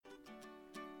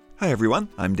Hi everyone,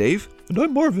 I'm Dave. And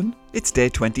I'm Marvin. It's day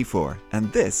 24,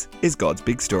 and this is God's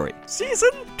Big Story.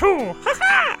 Season 2,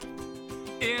 ha-ha!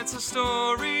 It's a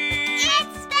story.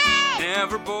 It's big.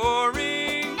 Never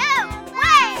boring. No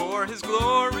way. For His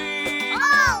glory.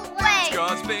 Always. It's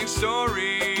God's big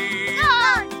story.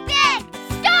 God's big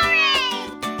story.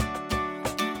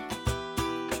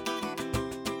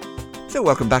 So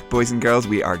welcome back, boys and girls.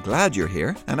 We are glad you're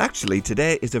here. And actually,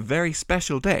 today is a very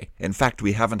special day. In fact,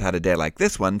 we haven't had a day like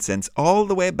this one since all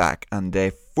the way back on day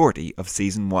 40 of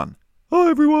season 1. Hi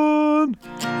everyone!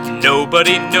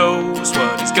 Nobody knows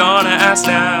what he's gonna ask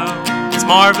now. It's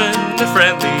Marvin, the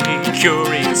friendly,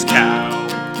 curious cow.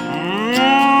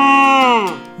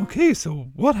 Okay, so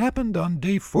what happened on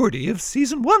day 40 of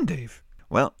season 1, Dave?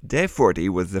 Well, day 40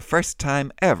 was the first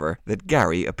time ever that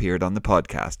Gary appeared on the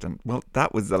podcast. And, well,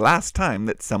 that was the last time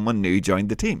that someone new joined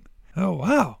the team. Oh,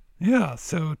 wow. Yeah,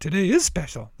 so today is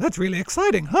special. That's really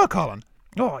exciting, huh, Colin?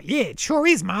 Oh, yeah, it sure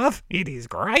is, Marv. It is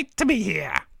great to be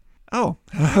here. Oh,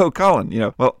 hello,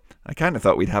 Colin. Well, I kind of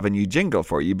thought we'd have a new jingle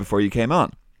for you before you came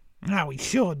on. Oh, we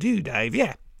sure do, Dave,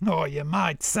 yeah. Or you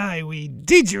might say we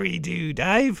didgeridoo,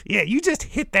 Dave. Yeah, you just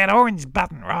hit that orange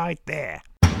button right there.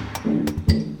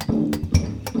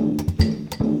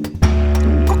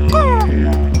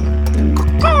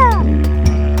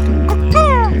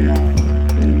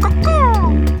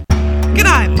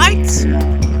 G'day, mates.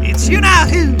 It's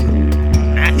you-know-who.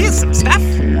 Now, here's some stuff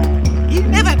you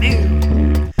never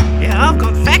knew. Yeah, I've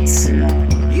got facts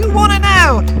you want to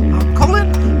know. I'm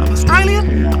Colin, I'm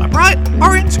Australian, I'm a bright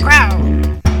orange crow.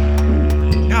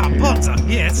 Ah, Bonza.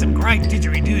 Yeah, that's some great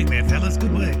didgeridooing there, fellas.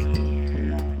 Good work.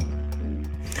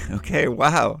 Okay,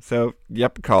 wow. So,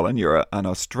 yep, Colin, you're an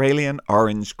Australian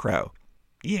orange crow.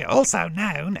 Yeah, also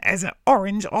known as an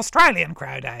orange Australian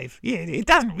crow, Dave. Yeah, it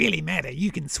doesn't really matter.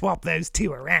 You can swap those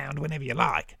two around whenever you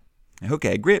like.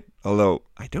 Okay, great. Although,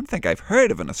 I don't think I've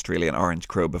heard of an Australian orange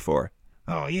crow before.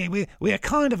 Oh, yeah, we're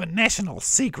kind of a national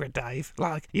secret, Dave.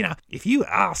 Like, if you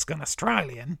ask an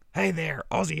Australian, hey there,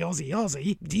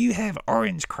 Aussie, do you have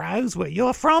orange crows where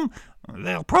you're from?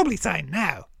 They'll probably say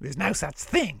no, there's no such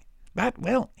thing. But,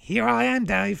 well, here I am,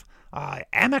 Dave. I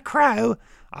am a crow,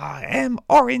 I am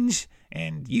orange,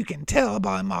 and you can tell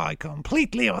by my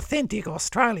completely authentic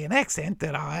Australian accent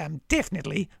that I am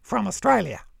definitely from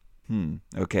Australia.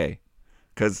 Okay.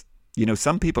 Because,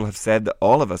 some people have said that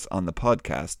all of us on the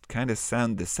podcast kind of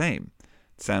sound the same.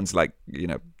 It sounds like,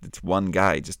 it's one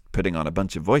guy just putting on a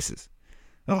bunch of voices.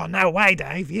 Oh, no way,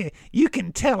 Dave. Yeah, you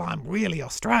can tell I'm really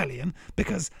Australian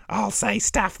because I'll say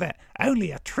stuff that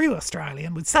only a true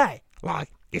Australian would say.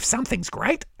 Like, if something's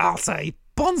great, I'll say,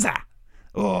 bonza.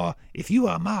 Or, if you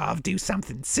or Marv do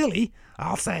something silly,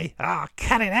 I'll say,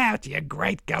 cut it out, you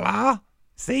great galah.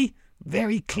 See?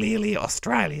 Very clearly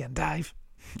Australian, Dave.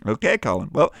 Okay, Colin.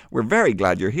 Well, we're very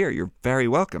glad you're here. You're very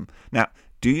welcome. Now,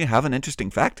 do you have an interesting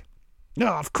fact? No,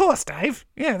 of course, Dave.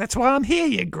 Yeah, that's why I'm here,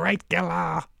 you great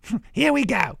galah. Here we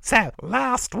go. So,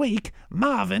 last week,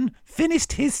 Marvin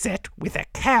finished his set with a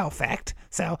cow fact,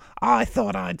 so I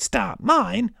thought I'd start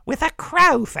mine with a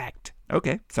crow fact.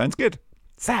 Okay, sounds good.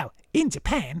 So, in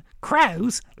Japan,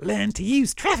 crows learned to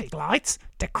use traffic lights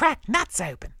to crack nuts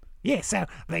open. Yeah, so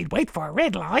they'd wait for a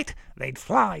red light, they'd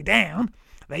fly down,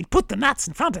 they'd put the nuts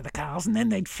in front of the cars, and then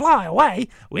they'd fly away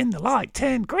when the light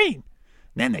turned green.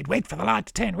 Then they'd wait for the light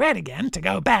to turn red again to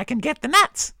go back and get the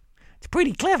nuts. It's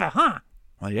pretty clever, huh?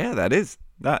 Well, yeah, that is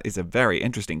a very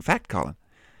interesting fact, Colin.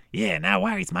 Yeah, no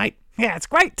worries, mate. Yeah, it's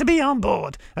great to be on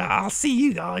board. I'll see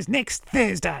you guys next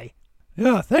Thursday.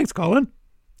 Yeah, thanks, Colin.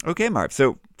 Okay, Marv.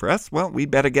 So, for us, well, we'd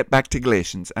better get back to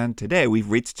Galatians, and today we've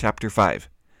reached chapter 5.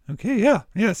 Okay,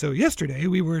 yeah, so yesterday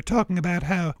we were talking about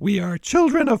how we are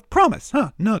children of promise,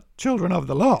 not children of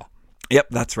the law. Yep,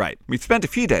 that's right. We've spent a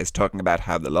few days talking about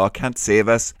how the law can't save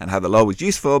us and how the law was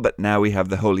useful, but now we have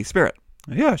the Holy Spirit.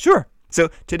 Yeah, sure. So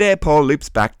today Paul loops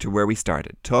back to where we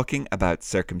started, talking about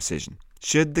circumcision.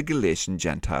 Should the Galatian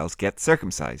Gentiles get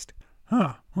circumcised?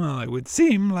 Well, it would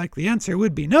seem like the answer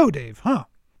would be no, Dave, huh?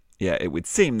 Yeah, it would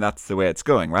seem that's the way it's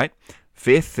going, right?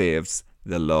 Faith saves,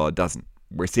 the law doesn't.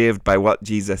 We're saved by what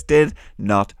Jesus did,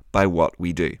 not by what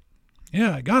we do.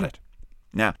 Yeah, I got it.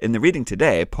 Now, in the reading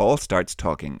today, Paul starts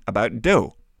talking about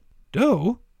dough.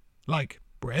 Dough? Like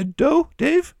bread dough,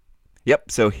 Dave?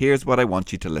 Yep, so here's what I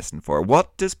want you to listen for.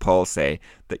 What does Paul say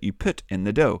that you put in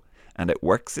the dough? And it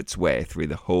works its way through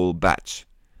the whole batch.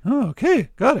 Oh, okay,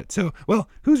 got it. So, well,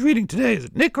 who's reading today? Is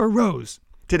it Nick or Rose?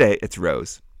 Today, it's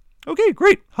Rose. Okay,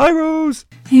 great. Hi, Rose.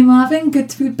 Hey, Marvin. Good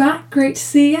to be back. Great to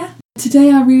see you.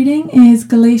 Today our reading is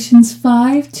Galatians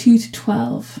 5,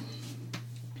 2-12.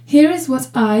 Here is what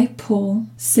I, Paul,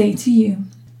 say to you.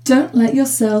 Don't let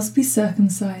yourselves be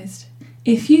circumcised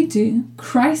If you do,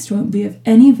 Christ won't be of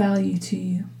any value to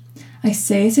you. I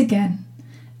say it again.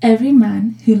 Every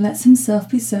man who lets himself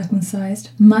be circumcised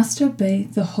must obey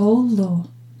the whole law.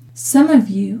 Some of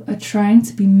you are trying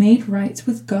to be made right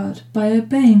with God by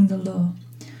obeying the law.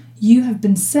 You have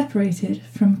been separated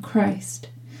from Christ.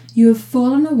 You have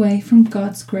fallen away from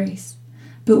God's grace,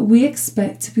 but we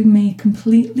expect to be made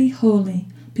completely holy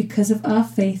because of our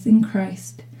faith in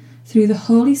Christ. Through the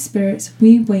Holy Spirit,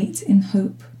 we wait in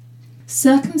hope.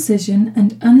 Circumcision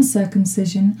and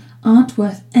uncircumcision aren't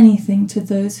worth anything to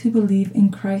those who believe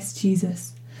in Christ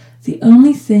Jesus. The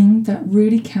only thing that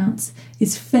really counts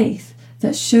is faith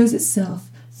that shows itself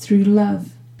through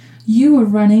love. You were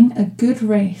running a good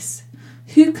race.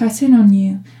 Who cut in on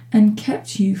you and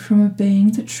kept you from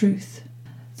obeying the truth?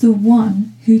 The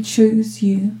one who chose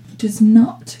you does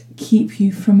not keep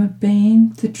you from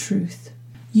obeying the truth.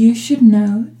 You should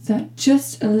know that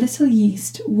just a little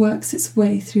yeast works its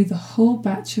way through the whole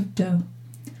batch of dough.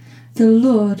 The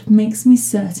Lord makes me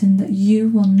certain that you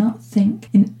will not think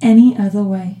in any other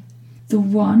way. The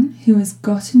one who has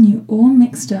gotten you all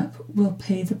mixed up will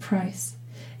pay the price.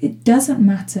 It doesn't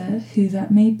matter who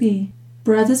that may be.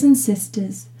 Brothers and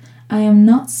sisters, I am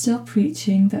not still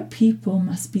preaching that people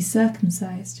must be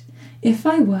circumcised. If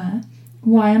I were,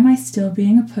 why am I still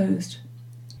being opposed?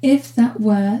 If that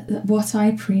were what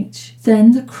I preach,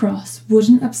 then the cross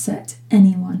wouldn't upset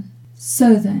anyone.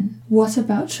 So then, what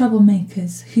about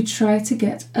troublemakers who try to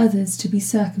get others to be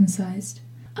circumcised?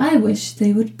 I wish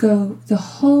they would go the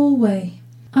whole way.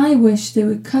 I wish they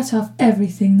would cut off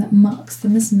everything that marks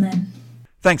them as men.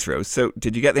 Thanks, Rose. So,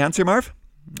 did you get the answer, Marv?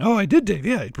 Oh, I did, Dave.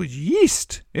 Yeah, it was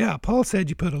yeast. Yeah, Paul said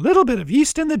you put a little bit of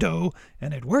yeast in the dough,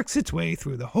 and it works its way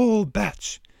through the whole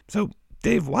batch. So,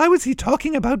 Dave, why was he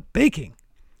talking about baking?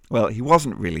 Well, he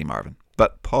wasn't really, Marvin.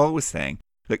 But Paul was saying,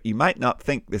 look, you might not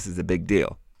think this is a big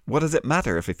deal. What does it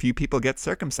matter if a few people get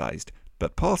circumcised?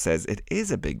 But Paul says it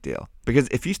is a big deal. Because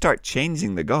if you start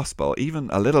changing the gospel even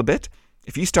a little bit,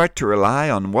 if you start to rely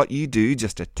on what you do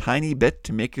just a tiny bit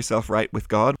to make yourself right with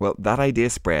God, well, that idea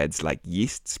spreads like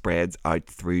yeast spreads out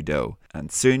through dough.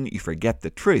 And soon you forget the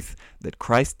truth that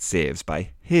Christ saves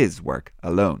by his work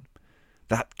alone.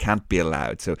 That can't be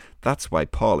allowed. So that's why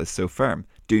Paul is so firm.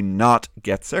 Do not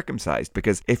get circumcised,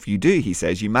 because if you do, he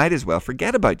says, you might as well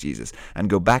forget about Jesus and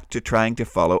go back to trying to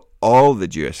follow all the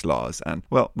Jewish laws. And,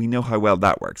 well, we know how well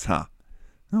that works, huh?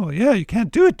 Oh, yeah, you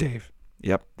can't do it, Dave.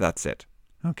 Yep, that's it.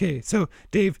 Okay, so,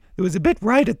 Dave, there was a bit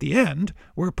right at the end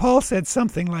where Paul said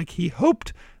something like he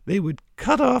hoped they would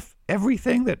cut off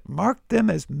everything that marked them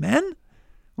as men?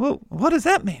 Well, what does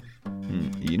that mean?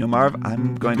 You know, Marv,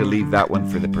 I'm going to leave that one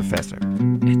for the professor.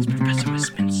 It's Professor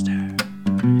Westminster.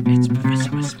 It's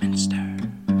Professor Westminster.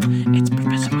 It's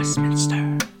Professor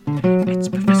Westminster. It's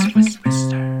Professor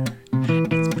Westminster.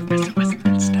 It's Professor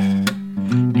Westminster.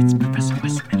 It's Professor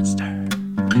Westminster.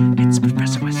 It's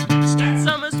Professor Westminster.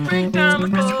 Summer, springtime,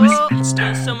 Professor Westminster.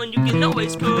 There's someone you can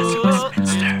always go. Professor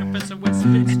Westminster. Professor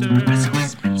Westminster. Professor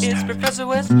Westminster. It's Professor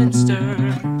Westminster.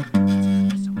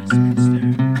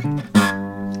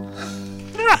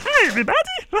 Hi, everybody!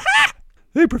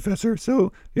 Hey, Professor,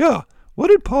 so, yeah, what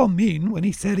did Paul mean when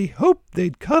he said he hoped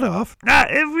they'd cut off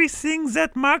everything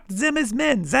that marked them as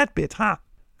men? That bit, huh?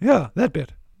 Yeah, that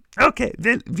bit. Okay,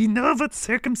 well, we know what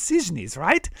circumcision is,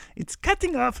 right? It's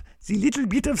cutting off the little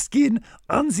bit of skin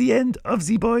on the end of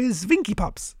the boy's winky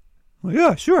pops. Well,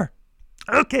 yeah, sure.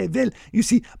 Okay, well, you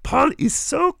see, Paul is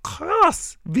so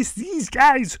cross with these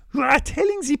guys who are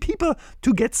telling the people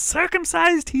to get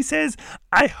circumcised. He says,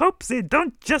 I hope they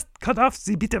don't just cut off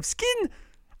the bit of skin.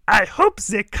 I hope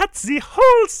they cut the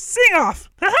whole thing off.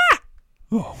 Ha-ha!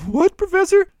 Oh, what,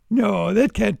 Professor? No,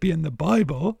 that can't be in the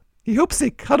Bible. He hopes they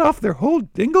cut off their whole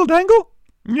dingle-dangle?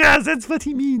 Yeah, that's what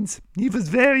he means. He was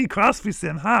very cross with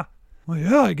them, huh? Well,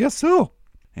 yeah, I guess so.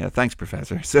 Yeah, thanks,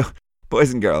 Professor. So,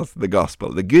 boys and girls, the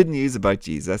gospel, the good news about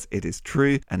Jesus, it is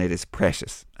true and it is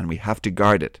precious, and we have to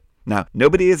guard it. Now,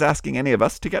 nobody is asking any of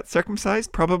us to get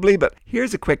circumcised, probably, but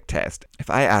here's a quick test. If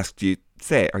I asked you,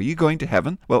 say, are you going to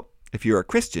heaven? Well, if you're a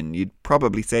Christian, you'd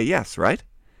probably say yes, right?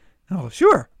 Oh,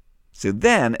 sure. So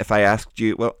then, if I asked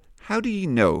you, well, how do you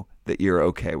know that you're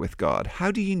okay with God?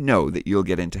 How do you know that you'll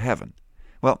get into heaven?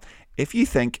 Well, if you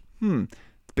think, it's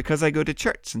because I go to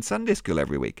church and Sunday school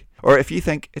every week. Or if you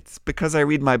think it's because I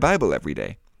read my Bible every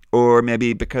day. Or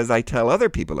maybe because I tell other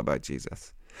people about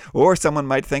Jesus. Or someone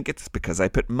might think it's because I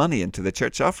put money into the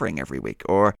church offering every week.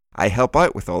 Or I help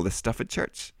out with all this stuff at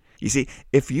church. You see,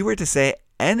 if you were to say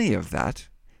any of that,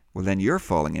 well, then you're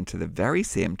falling into the very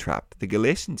same trap the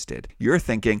Galatians did. You're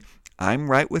thinking, I'm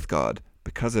right with God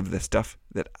because of the stuff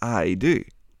that I do.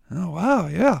 Oh, wow,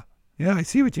 yeah. Yeah, I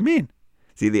see what you mean.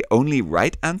 See, the only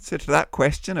right answer to that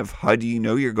question of how do you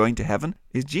know you're going to heaven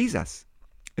is Jesus.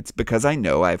 It's because I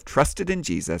know I've trusted in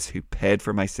Jesus who paid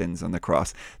for my sins on the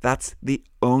cross. That's the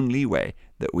only way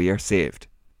that we are saved.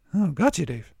 Oh, gotcha,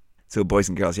 Dave. So boys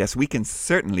and girls, yes, we can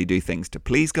certainly do things to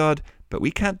please God, but we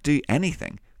can't do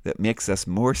anything that makes us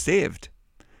more saved.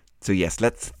 So yes,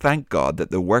 let's thank God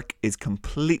that the work is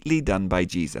completely done by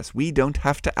Jesus. We don't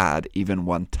have to add even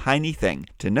one tiny thing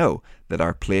to know that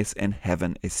our place in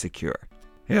heaven is secure.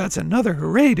 Yeah, it's another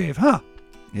hooray, Dave, huh?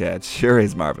 Yeah, it sure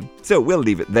is, Marvin. So we'll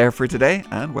leave it there for today,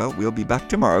 and well, we'll be back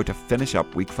tomorrow to finish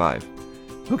up week 5.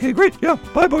 Okay, great. Yeah,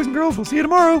 bye, boys and girls. We'll see you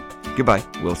tomorrow. Goodbye.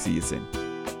 We'll see you soon.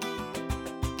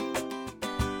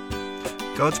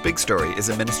 God's Big Story is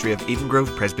a ministry of Eden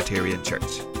Grove Presbyterian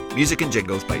Church. Music and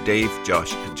jingles by Dave,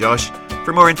 Josh, and Josh.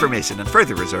 For more information and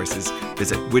further resources,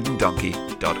 visit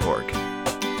woodendonkey.org.